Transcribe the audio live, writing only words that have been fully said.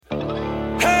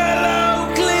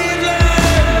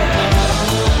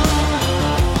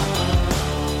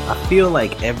feel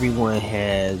like everyone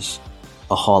has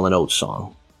a Hall and Oates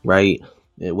song, right?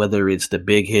 Whether it's the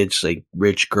big hits like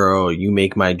Rich Girl, or You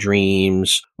Make My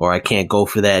Dreams, or I Can't Go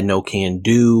For That, No Can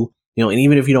Do. And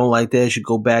even if you don't like that, you should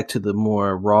go back to the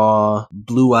more raw,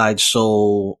 blue-eyed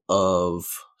soul of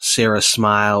Sarah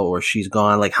Smile or She's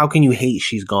Gone. Like, how can you hate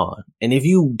She's Gone? And if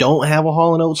you don't have a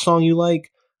Hall and Oates song you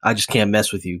like, I just can't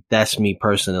mess with you. That's me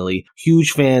personally.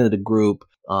 Huge fan of the group,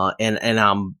 and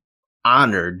I'm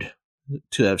honored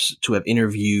to have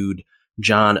interviewed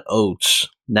John Oates.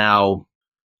 Now,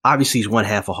 obviously he's one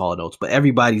half of Hall and Oates, but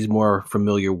everybody's more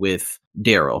familiar with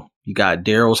Daryl. You got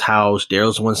Daryl's House.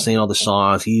 Daryl's the one singing all the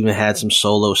songs. He even had some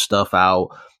solo stuff out.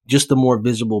 Just the more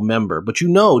visible member. But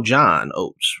John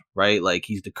Oates, right? Like,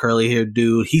 he's the curly haired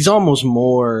dude. He's almost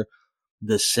more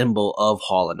the symbol of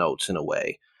Hall and Oates in a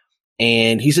way.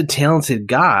 And he's a talented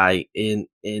guy in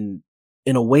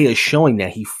a way of showing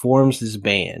that. He forms this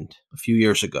band a few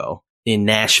years ago in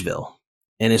Nashville.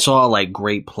 And it's all like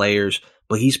great players,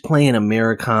 but he's playing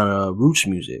Americana roots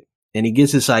music. And he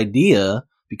gets this idea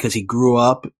because he grew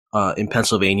up in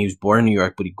Pennsylvania. He was born in New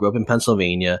York, but he grew up in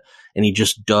Pennsylvania, and he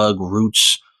just dug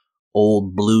roots,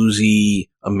 old bluesy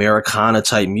Americana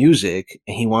type music.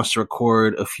 And he wants to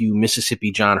record a few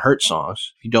Mississippi John Hurt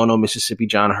songs. If you don't know Mississippi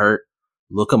John Hurt,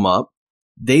 look him up.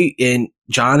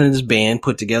 John and his band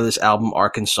put together this album,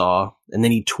 Arkansas, and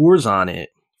then he tours on it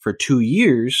for 2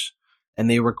 years. And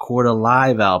they record a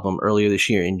live album earlier this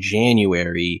year in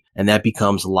January, and that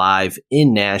becomes live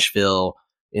in Nashville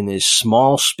in this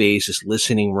small space, this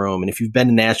listening room. And if you've been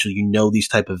to Nashville, you know these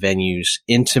type of venues,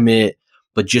 intimate,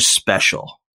 but just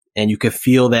special. And you can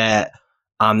feel that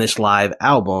on this live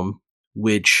album,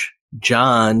 which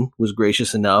John was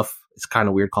gracious enough. It's kind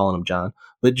of weird calling him John,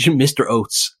 but Mr.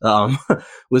 Oates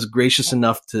was gracious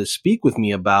enough to speak with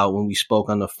me about when we spoke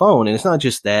on the phone. And it's not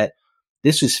just that.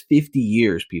 This is 50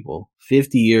 years, people.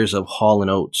 50 years of Hall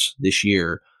and Oates this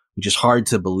year, which is hard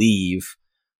to believe.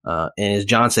 And as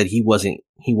John said, he wasn't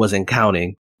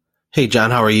counting. Hey, John,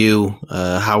 how are you?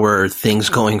 How are things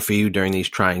going for you during these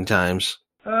trying times?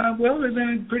 Well, they've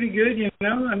been pretty good,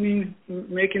 I mean,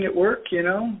 making it work,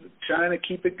 trying to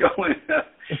keep it going,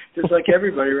 just like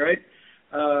everybody, right?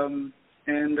 I've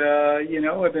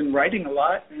been writing a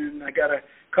lot, and I got a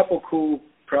couple cool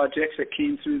projects that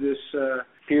came through this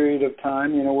period of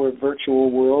time. We're a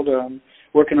virtual world.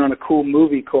 Working on a cool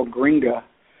movie called Gringa,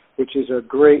 which is a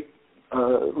great,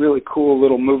 really cool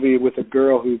little movie with a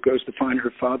girl who goes to find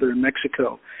her father in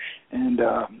Mexico. And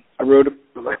I wrote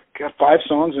got 5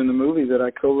 songs in the movie that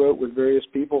I co-wrote with various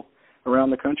people around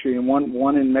the country, and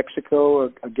one in Mexico,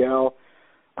 a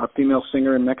female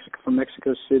singer in Mexico from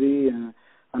Mexico City, and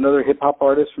another hip hop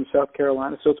artist from South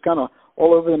Carolina. So it's kind of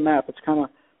all over the map.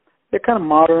 They're kind of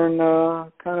modern,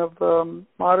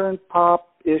 modern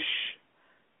pop-ish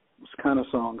kind of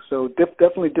songs. So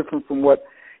definitely different from what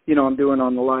I'm doing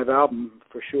on the live album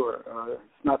for sure.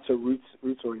 It's not so roots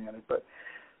oriented, but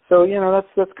so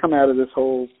that's come out of this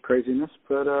whole craziness.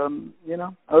 But other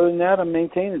than that, I'm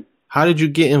maintaining. How did you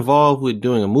get involved with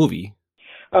doing a movie?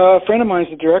 A friend of mine's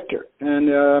the director,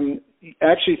 and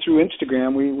actually through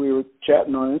Instagram, we were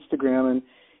chatting on Instagram, and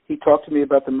he talked to me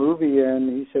about the movie, and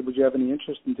he said, "Would you have any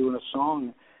interest in doing a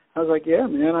song?" I was like, "Yeah,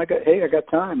 man, I got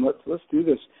time. Let's do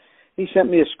this." He sent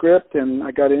me a script, and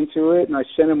I got into it, and I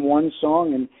sent him one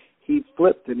song, and he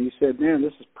flipped, and he said, "Man,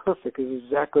 this is perfect. This is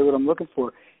exactly what I'm looking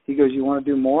for." He goes, "You want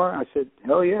to do more?" I said,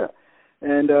 "Hell yeah."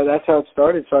 And that's how it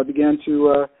started. So I began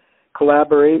to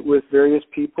collaborate with various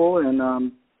people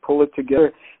and pull it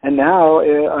together. And now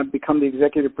I've become the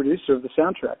executive producer of the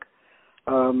soundtrack.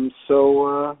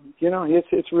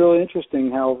 It's really interesting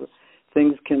how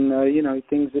things can,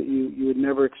 things that you would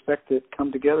never expect to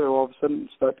come together all of a sudden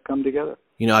start to come together.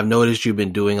 I've noticed you've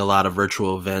been doing a lot of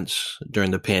virtual events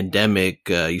during the pandemic.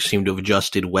 You seem to have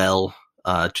adjusted well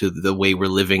to the way we're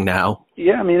living now.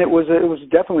 Yeah, I mean, it was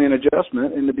definitely an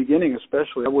adjustment in the beginning,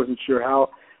 especially. I wasn't sure how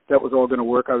that was all going to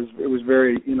work. It was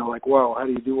very, like, wow, how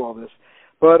do you do all this?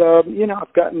 But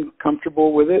I've gotten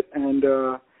comfortable with it, and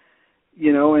then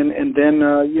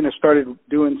started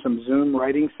doing some Zoom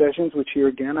writing sessions, which here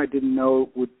again I didn't know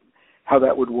how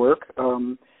that would work,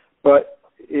 but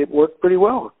it worked pretty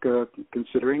well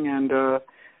considering. And a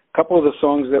couple of the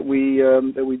songs that we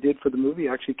did for the movie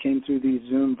actually came through these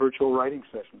Zoom virtual writing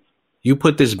sessions. You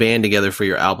put this band together for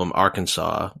your album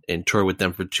Arkansas and toured with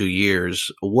them for 2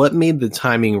 years. What made the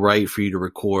timing right for you to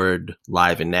record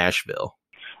live in Nashville?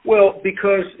 Well,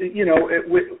 because,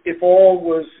 if all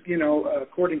was,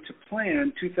 according to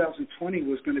plan, 2020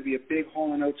 was going to be a big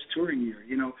Hall & Oates touring year.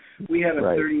 We had a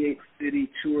 38-city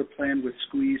tour planned with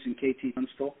Squeeze and KT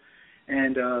Tunstall.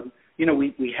 And,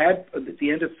 we had, at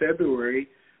the end of February,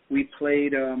 we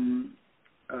played.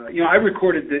 I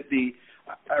recorded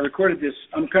I recorded this.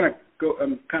 I'm kind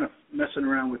of messing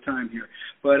around with time here,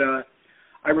 but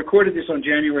I recorded this on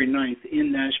January 9th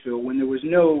in Nashville when there was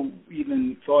no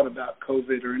even thought about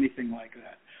COVID or anything like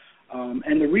that.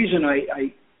 And the reason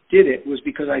I did it was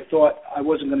because I thought I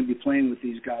wasn't going to be playing with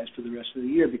these guys for the rest of the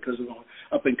year because of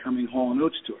the up-and-coming Hall &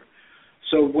 Oates tour.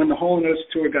 So when the Hall & Oates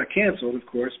tour got canceled, of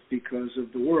course, because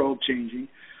of the world changing,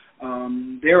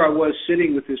 there I was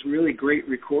sitting with this really great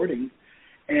recording.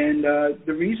 And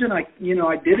the reason I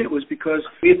did it was because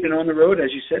we had been on the road,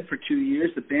 as you said, for 2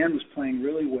 years. The band was playing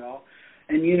really well.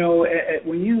 And,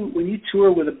 when you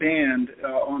tour with a band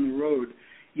on the road,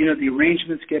 the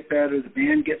arrangements get better, the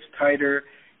band gets tighter,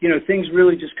 things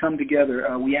really just come together.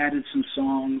 We added some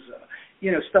songs,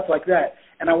 stuff like that.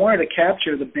 And I wanted to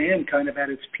capture the band kind of at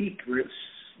its peak,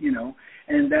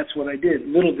 and that's what I did.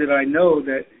 Little did I know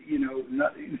that,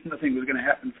 nothing was going to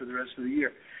happen for the rest of the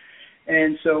year.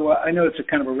 And so I know it's a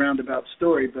kind of a roundabout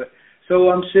story, but so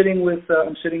I'm sitting with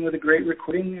a great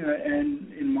recording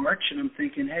and in March, and I'm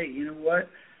thinking, hey, you know what?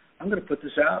 I'm going to put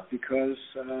this out because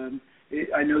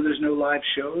I know there's no live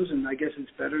shows, and I guess it's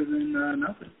better than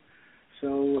nothing.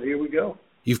 So here we go.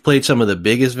 You've played some of the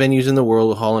biggest venues in the world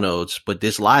with Hall & Oates, but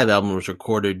this live album was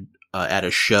recorded at a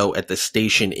show at the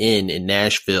Station Inn in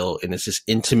Nashville, and it's this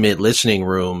intimate listening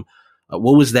room.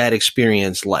 What was that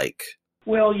experience like?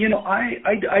 Well,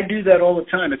 I do that all the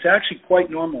time. It's actually quite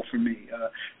normal for me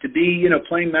to be,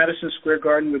 playing Madison Square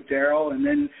Garden with Daryl and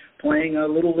then playing a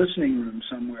little listening room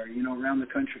somewhere, around the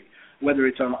country, whether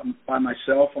it's by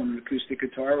myself on an acoustic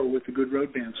guitar or with a good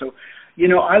road band. So,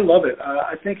 I love it.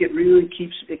 I think it really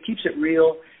keeps it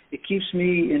real. It keeps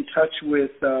me in touch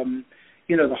with, the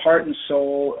heart and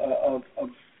soul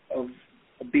of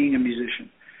being a musician.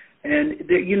 And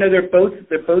they're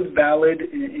both valid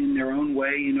in their own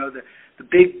way. The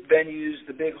big venues,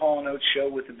 the big Hall & Oates show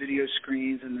with the video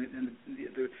screens and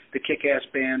the kick-ass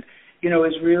band,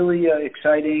 is really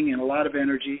exciting and a lot of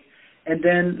energy. And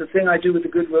then the thing I do with the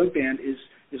good road band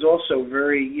is also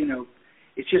very,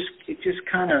 it just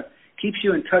kind of keeps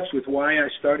you in touch with why I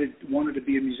wanted to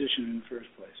be a musician in the first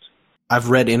place. I've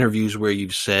read interviews where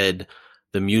you've said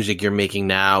the music you're making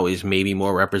now is maybe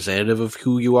more representative of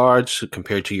who you are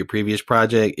compared to your previous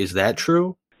project. Is that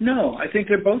true? No, I think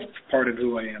they're both part of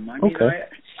who I am. I mean, okay.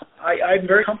 I'm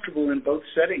very comfortable in both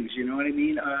settings. You know what I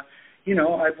mean?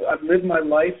 I've lived my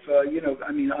life.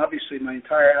 Obviously my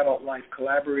entire adult life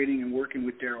collaborating and working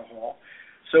with Daryl Hall.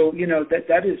 So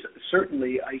that is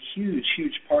certainly a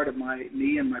huge part of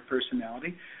me and my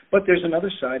personality. But there's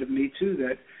another side of me too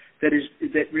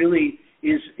that really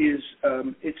is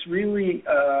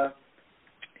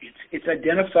it's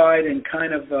identified and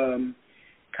kind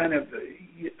of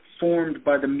formed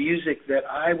by the music that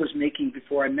I was making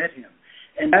before I met him.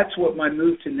 And that's what my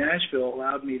move to Nashville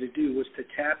allowed me to do, was to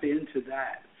tap into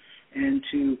that and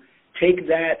to take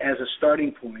that as a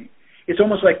starting point. It's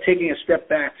almost like taking a step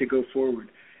back to go forward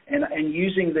and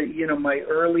using my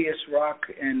earliest rock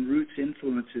and roots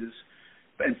influences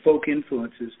and folk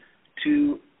influences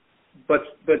but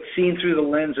seen through the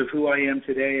lens of who I am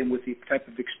today and with the type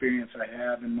of experience I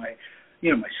have and my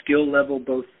skill level,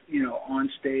 both, on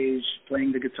stage,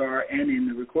 playing the guitar and in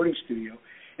the recording studio,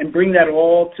 and bring that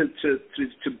all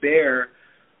to bear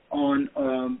on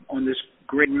this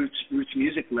great roots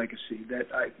music legacy that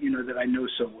I know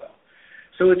so well.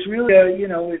 So it's really,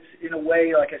 it's in a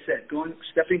way, like I said,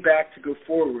 stepping back to go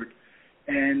forward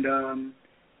and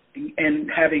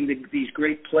having these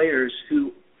great players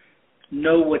who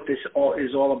know what this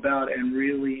is all about and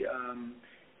really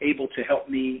able to help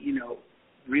me,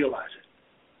 realize it.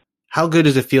 How good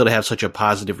does it feel to have such a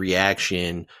positive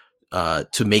reaction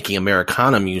to making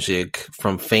Americana music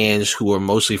from fans who are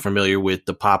mostly familiar with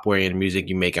the pop-oriented music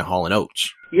you make at Hall &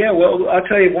 Oates? Yeah, well, I'll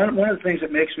tell you, one of the things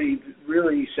that makes me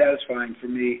really satisfying for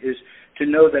me is to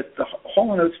know that the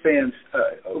Hall & Oates fans,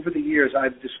 over the years,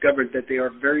 I've discovered that they are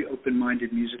very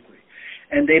open-minded musically.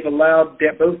 And they've allowed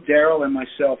both Daryl and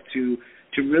myself to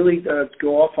really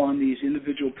go off on these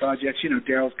individual projects.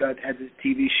 Daryl's had the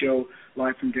TV show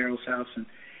Live from Daryl's House, and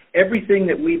everything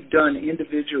that we've done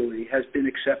individually has been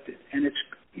accepted. And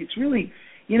it's really,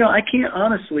 I can't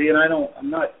honestly, and I'm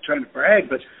not trying to brag,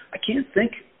 but I can't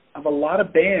think of a lot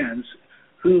of bands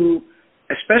who,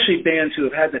 especially bands who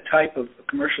have had the type of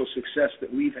commercial success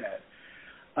that we've had,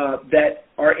 that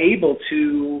are able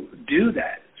to do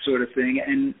that sort of thing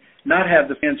and not have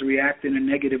the fans react in a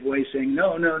negative way, saying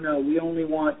no, we only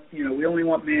want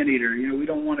Maneater, we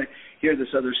don't want to hear this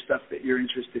other stuff that you're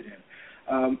interested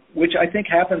in, which I think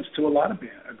happens to a lot of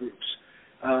groups.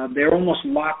 They're almost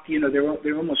locked,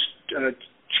 they're almost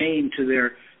chained to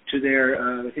to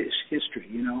their history,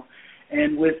 you know.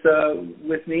 And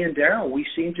with me and Daryl, we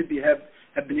seem to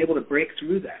have been able to break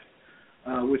through that,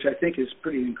 which I think is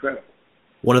pretty incredible.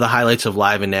 One of the highlights of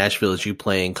Live in Nashville is you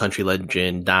playing country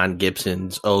legend Don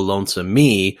Gibson's "Oh Lonesome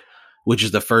Me," which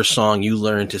is the first song you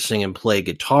learned to sing and play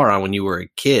guitar on when you were a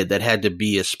kid. That had to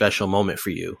be a special moment for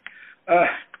you.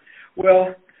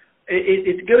 Well,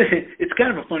 it's good. It's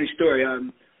kind of a funny story.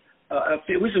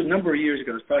 It was a number of years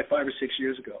ago. It was probably 5 or 6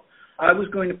 years ago. I was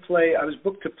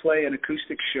booked to play an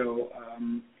acoustic show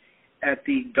at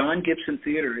the Don Gibson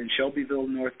Theater in Shelbyville,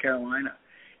 North Carolina,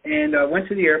 and I went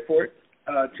to the airport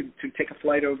to take a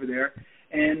flight over there,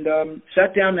 and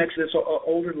sat down next to this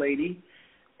older lady,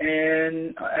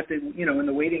 and at the in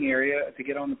the waiting area to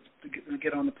get on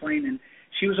the plane, and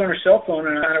she was on her cell phone,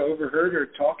 and I overheard her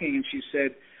talking, and she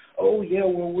said, "Oh yeah,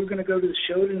 well we're going to go to the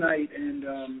show tonight, and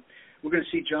we're going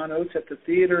to see John Oates at the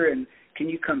theater, and can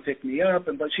you come pick me up?"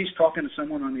 But she's talking to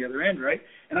someone on the other end, right?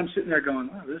 And I'm sitting there going,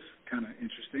 "Oh, this is kind of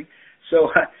interesting." So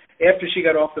after she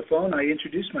got off the phone, I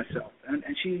introduced myself, and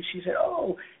she said,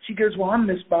 "Oh," she goes, "Well, I'm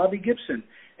Miss Bobby Gibson,"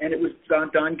 and it was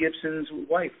Don Gibson's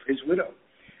wife, his widow.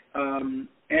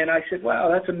 And I said, "Wow,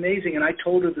 that's amazing." And I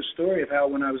told her the story of how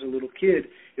when I was a little kid,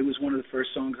 it was one of the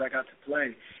first songs I got to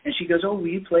play. And she goes, "Oh, will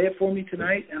you play it for me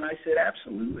tonight?" And I said,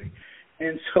 "Absolutely."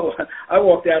 And so I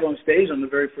walked out on stage on the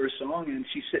very first song, and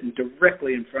she's sitting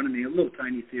directly in front of me, a little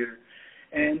tiny theater.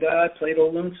 And I played "Oh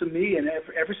Lonesome Me," and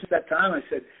ever since that time I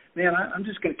said, man, I'm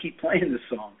just going to keep playing this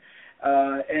song.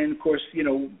 And, of course,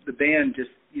 the band just,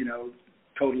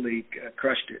 totally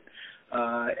crushed it.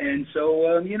 And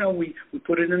so, we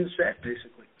put it in the set,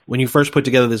 basically. When you first put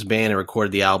together this band and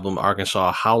recorded the album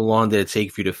Arkansas, how long did it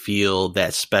take for you to feel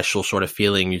that special sort of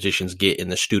feeling musicians get in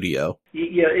the studio?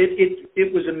 Yeah,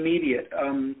 it was immediate.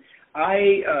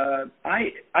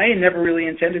 I never really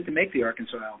intended to make the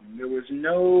Arkansas album.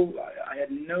 I had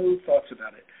no thoughts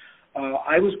about it.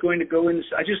 I was going to go in.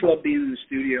 I just love being in the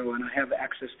studio, and I have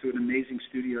access to an amazing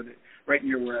studio right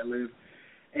near where I live.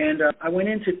 And I went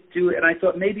in to do it, and I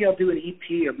thought maybe I'll do an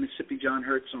EP of Mississippi John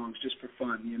Hurt songs just for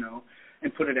fun,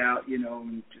 and put it out,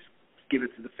 and just give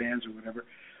it to the fans or whatever.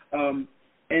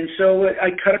 And so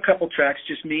I cut a couple tracks,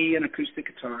 just me and acoustic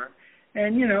guitar.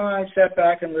 And, I sat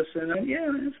back and listened, and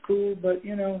yeah, it's cool, but,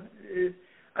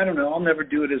 I don't know, I'll never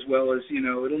do it as well as,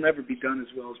 it'll never be done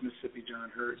as well as Mississippi John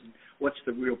Hurt, and what's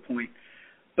the real point?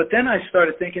 But then I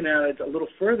started thinking about it a little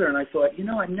further, and I thought,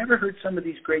 I've never heard some of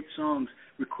these great songs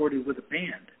recorded with a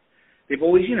band. They've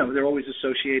always, they're always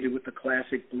associated with the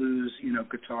classic blues,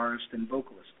 guitarist and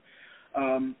vocalist.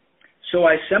 So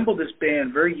I assembled this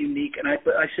band, very unique, and I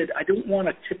said, I don't want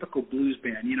a typical blues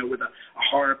band, with a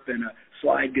harp and a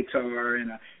slide guitar,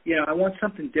 and I want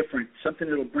something different, something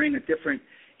that'll bring a different,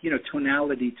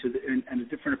 tonality to and a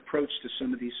different approach to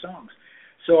some of these songs.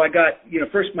 So I got,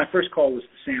 my first call was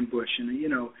to Sam Bush, and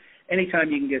anytime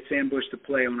you can get Sam Bush to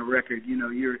play on a record,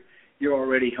 you're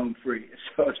already home free.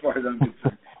 So as far as I'm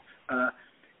concerned,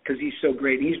 because he's so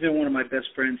great. He's been one of my best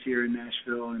friends here in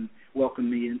Nashville and welcomed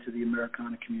me into the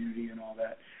Americana community and all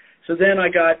that. So then I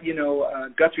got,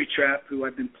 Guthrie Trapp, who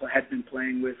had been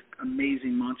playing with,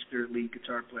 amazing monster lead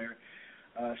guitar player,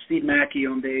 Steve Mackey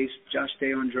on bass, Josh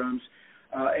Day on drums,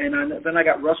 then I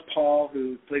got Russ Paul,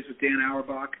 who plays with Dan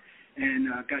Auerbach, and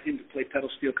got him to play pedal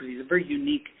steel because he's a very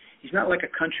unique. He's not like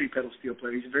a country pedal steel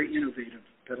player. He's a very innovative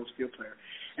pedal steel player.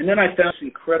 And then I found this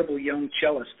incredible young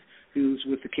cellist who's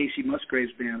with the Casey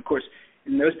Musgraves band. Of course,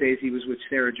 in those days he was with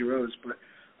Sarah Jarosz, but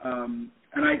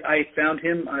and I found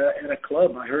him at a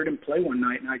club. I heard him play one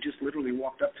night, and I just literally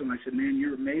walked up to him. I said, "Man,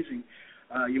 you're amazing.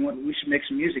 We should make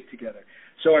some music together."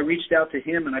 So I reached out to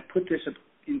him, and I put this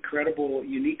incredible,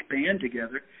 unique band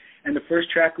together. And the first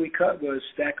track we cut was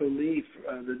Stack O'Lee,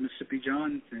 the Mississippi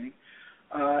John thing.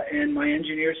 And my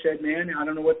engineer said, "Man, I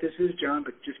don't know what this is, John,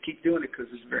 but just keep doing it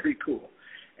because it's very cool."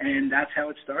 And that's how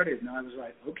it started. And I was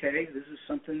like, okay, this is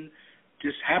something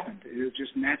just happened. It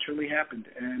just naturally happened.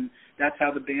 And that's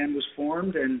how the band was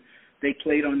formed. And they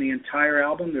played on the entire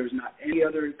album. There was not any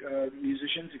other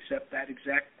musicians except that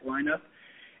exact lineup.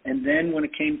 And then when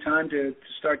it came time to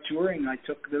start touring, I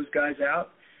took those guys out,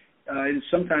 and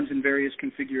sometimes in various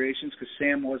configurations because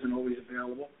Sam wasn't always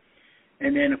available.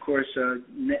 And then, of course,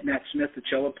 Nat Smith, the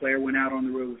cello player, went out on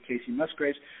the road with Casey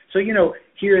Musgraves. So,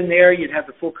 here and there you'd have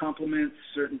the full complement.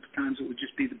 Certain times it would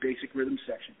just be the basic rhythm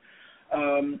section.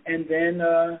 And then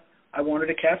I wanted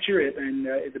to capture it, and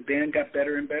the band got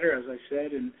better and better, as I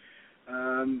said.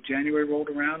 And January rolled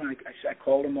around, and I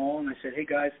called them all, and I said, "Hey,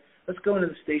 guys, let's go into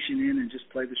the Station Inn and just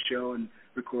play the show and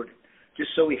record it,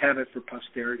 just so we have it for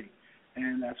posterity."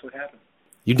 And that's what happened.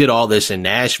 You did all this in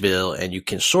Nashville, and you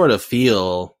can sort of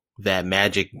feel that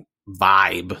magic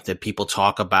vibe that people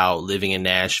talk about living in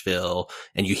Nashville,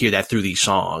 and you hear that through these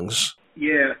songs.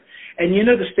 Yeah. And you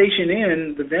know, the Station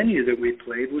Inn, the venue that we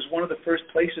played, was one of the first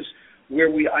places where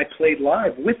I played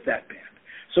live with that band.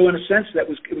 So in a sense, it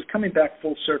was coming back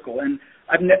full circle. And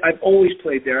I've always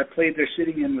played there. I played there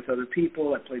sitting in with other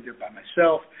people. I played there by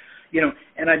myself, you know,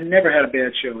 and I've never had a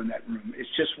bad show in that room. It's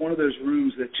just one of those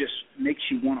rooms that just makes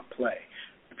you want to play.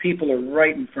 The people are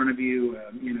right in front of you.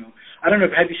 You know, I don't know.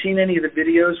 Have you seen any of the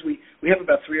videos? We have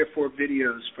about 3 or 4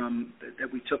 videos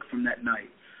that we took from that night.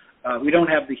 We don't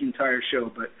have the entire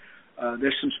show, but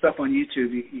there's some stuff on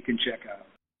YouTube you can check out.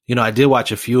 You know, I did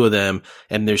watch a few of them,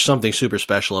 and there's something super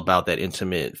special about that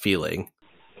intimate feeling.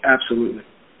 Absolutely.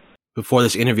 Before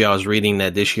this interview, I was reading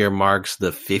that this year marks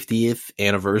the 50th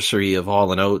anniversary of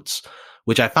Hall & Oates,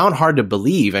 which I found hard to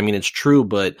believe. I mean, it's true,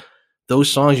 but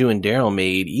those songs you and Daryl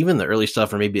made, even the early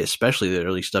stuff, or maybe especially the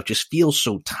early stuff, just feels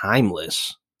so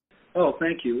timeless. Oh,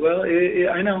 thank you. Well,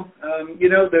 I know. You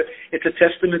know, it's a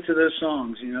testament to those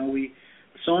songs. You know, the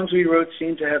songs we wrote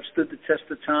seem to have stood the test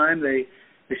of time. They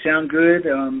sound good.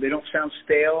 They don't sound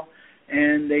stale.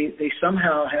 And they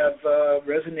somehow have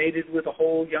resonated with a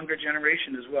whole younger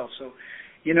generation as well. So,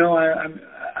 you know,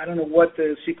 I don't know what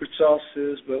the secret sauce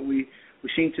is, but we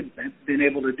seem to have been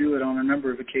able to do it on a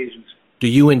number of occasions. Do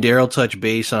you and Daryl touch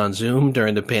base on Zoom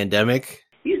during the pandemic?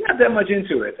 He's not that much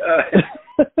into it.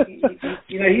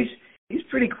 You know, he's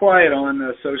pretty quiet on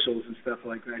socials and stuff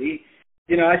like that.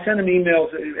 You know, I send him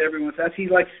emails every once in a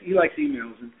while. He likes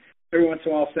emails, and every once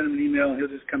in a while I'll send him an email, and he'll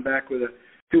just come back with a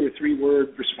 2 or 3 word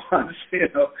response. You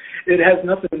know, it has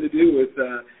nothing to do with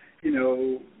you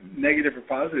know, negative or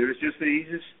positive. It's just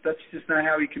that that's just not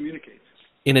how he communicates.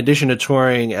 In addition to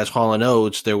touring as Hall &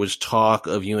 Oates, there was talk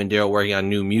of you and Daryl working on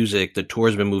new music. The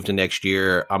tour's been moved to next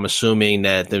year. I'm assuming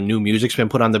that the new music's been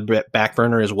put on the back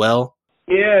burner as well?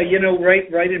 Yeah, you know,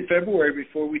 right in February,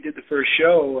 before we did the first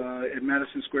show at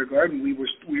Madison Square Garden, we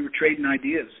were trading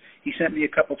ideas. He sent me a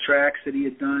couple tracks that he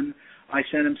had done. I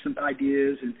sent him some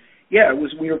ideas, and yeah,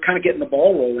 we were kind of getting the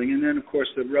ball rolling. And then, of course,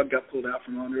 the rug got pulled out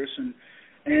from under us, and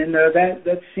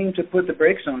that seemed to put the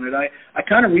brakes on it. I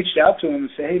kind of reached out to him and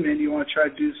said, hey, man, do you want to try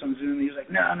to do this on Zoom? And he was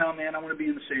like, no, man, I want to be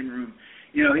in the same room.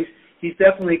 You know, he's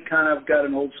definitely kind of got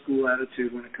an old school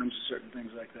attitude when it comes to certain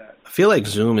things like that. I feel like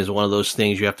Zoom is one of those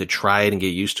things you have to try it and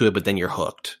get used to it, but then you're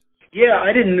hooked. Yeah,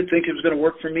 I didn't think it was going to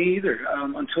work for me either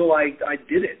until I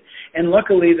did it. And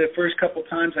luckily, the first couple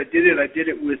times I did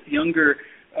it with younger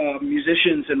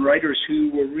musicians and writers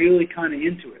who were really kind of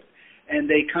into it. And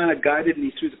they kind of guided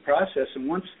me through the process. And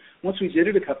once we did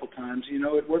it a couple times, you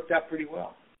know, it worked out pretty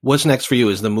well. What's next for you?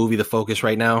 Is the movie the focus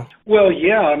right now? Well,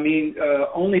 yeah. I mean,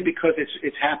 only because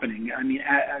it's happening. I mean,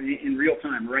 in real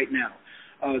time right now.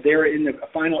 They're in the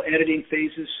final editing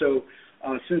phases. So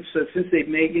since they've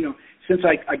made, you know, since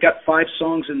I got 5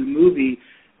 songs in the movie,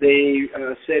 they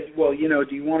said, well, you know,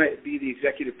 do you want to be the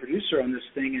executive producer on this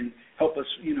thing and help us,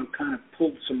 you know, kind of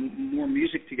pull some more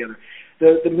music together?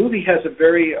 The movie has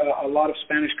a lot of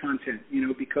Spanish content, you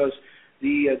know, because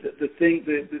the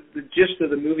gist of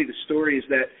the movie, the story is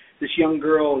that this young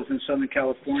girl is in Southern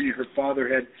California. Her father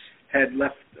had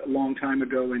left a long time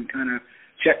ago and kind of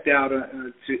checked out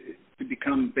to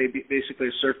become basically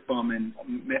a surf bum in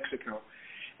Mexico.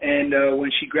 And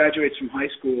when she graduates from high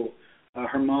school,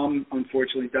 her mom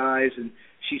unfortunately dies, and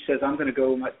she says, I'm going to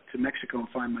go to Mexico and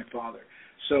find my father.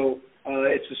 So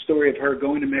it's the story of her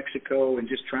going to Mexico and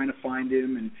just trying to find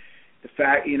him, and the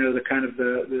fact, you know, the kind of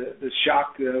the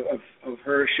shock of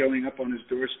her showing up on his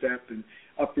doorstep and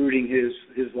uprooting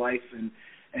his life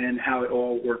and how it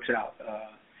all works out.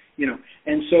 You know,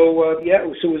 and so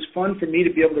so it was fun for me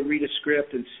to be able to read a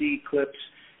script and see clips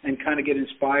and kind of get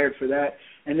inspired for that.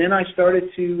 And then I started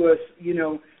to you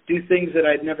know, do things that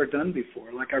I'd never done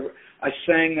before. Like I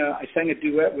sang a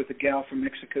duet with a gal from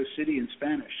Mexico City in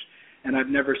Spanish, and I've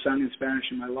never sung in Spanish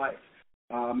in my life,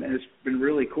 and it's been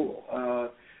really cool.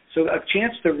 So a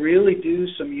chance to really do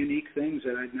some unique things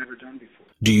that I'd never done before.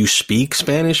 Do you speak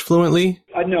Spanish fluently?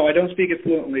 No, I don't speak it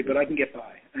fluently, but I can get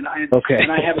by, and I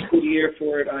have a good ear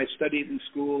for it. I studied in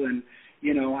school, and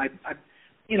you know, I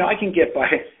can get by.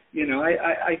 You know,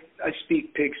 I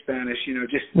speak pig Spanish. You know,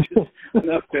 just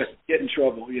enough to get in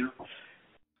trouble. You know.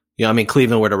 Yeah, I mean,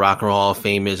 Cleveland, where the Rock and Roll Hall of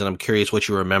Fame is, and I'm curious what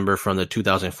you remember from the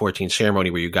 2014 ceremony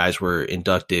where you guys were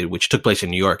inducted, which took place in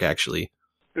New York, actually.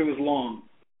 It was long.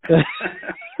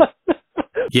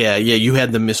 Yeah, you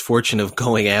had the misfortune of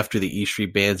going after the E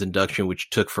Street Band's induction, which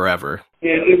took forever.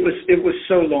 Yeah, it was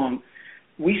so long.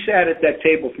 We sat at that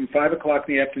table from 5 o'clock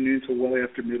in the afternoon till well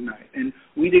after midnight, and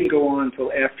we didn't go on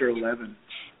until after 11.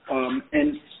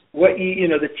 And what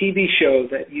the TV show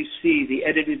that you see, the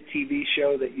edited TV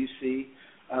show that you see,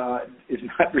 is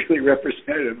not really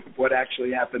representative of what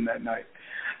actually happened that night.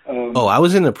 I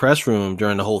was in the press room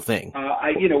during the whole thing.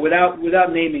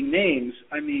 Without naming names,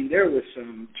 I mean, there was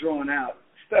some drawn out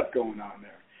stuff going on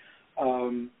there.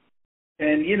 And,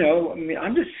 I mean,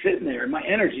 I'm just sitting there, and my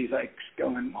energy's like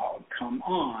going, oh, come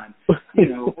on.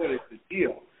 What is the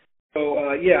deal? So,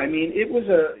 I mean, it was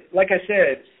like I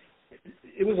said,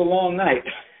 it was a long night.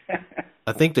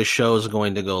 I think the show is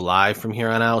going to go live from here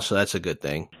on out, so that's a good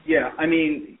thing. Yeah, I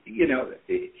mean,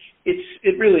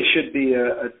 it really should be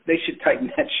they should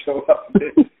tighten that show up a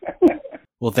bit.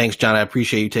 Well, thanks, John. I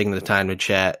appreciate you taking the time to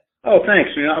chat. Oh, thanks,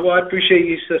 man. Well, I appreciate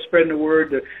you spreading the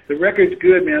word. The record's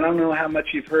good, man. I don't know how much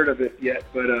you've heard of it yet,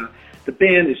 but the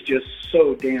band is just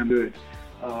so damn good.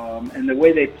 And the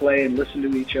way they play and listen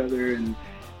to each other, and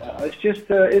it's just,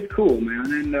 it's cool, man.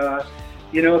 And,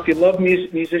 if you love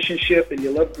musicianship and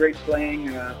you love great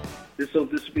playing, this will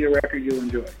be a record you'll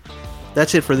enjoy.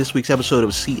 That's it for this week's episode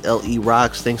of CLE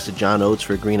Rocks. Thanks to John Oates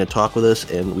for agreeing to talk with us,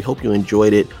 and we hope you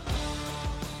enjoyed it.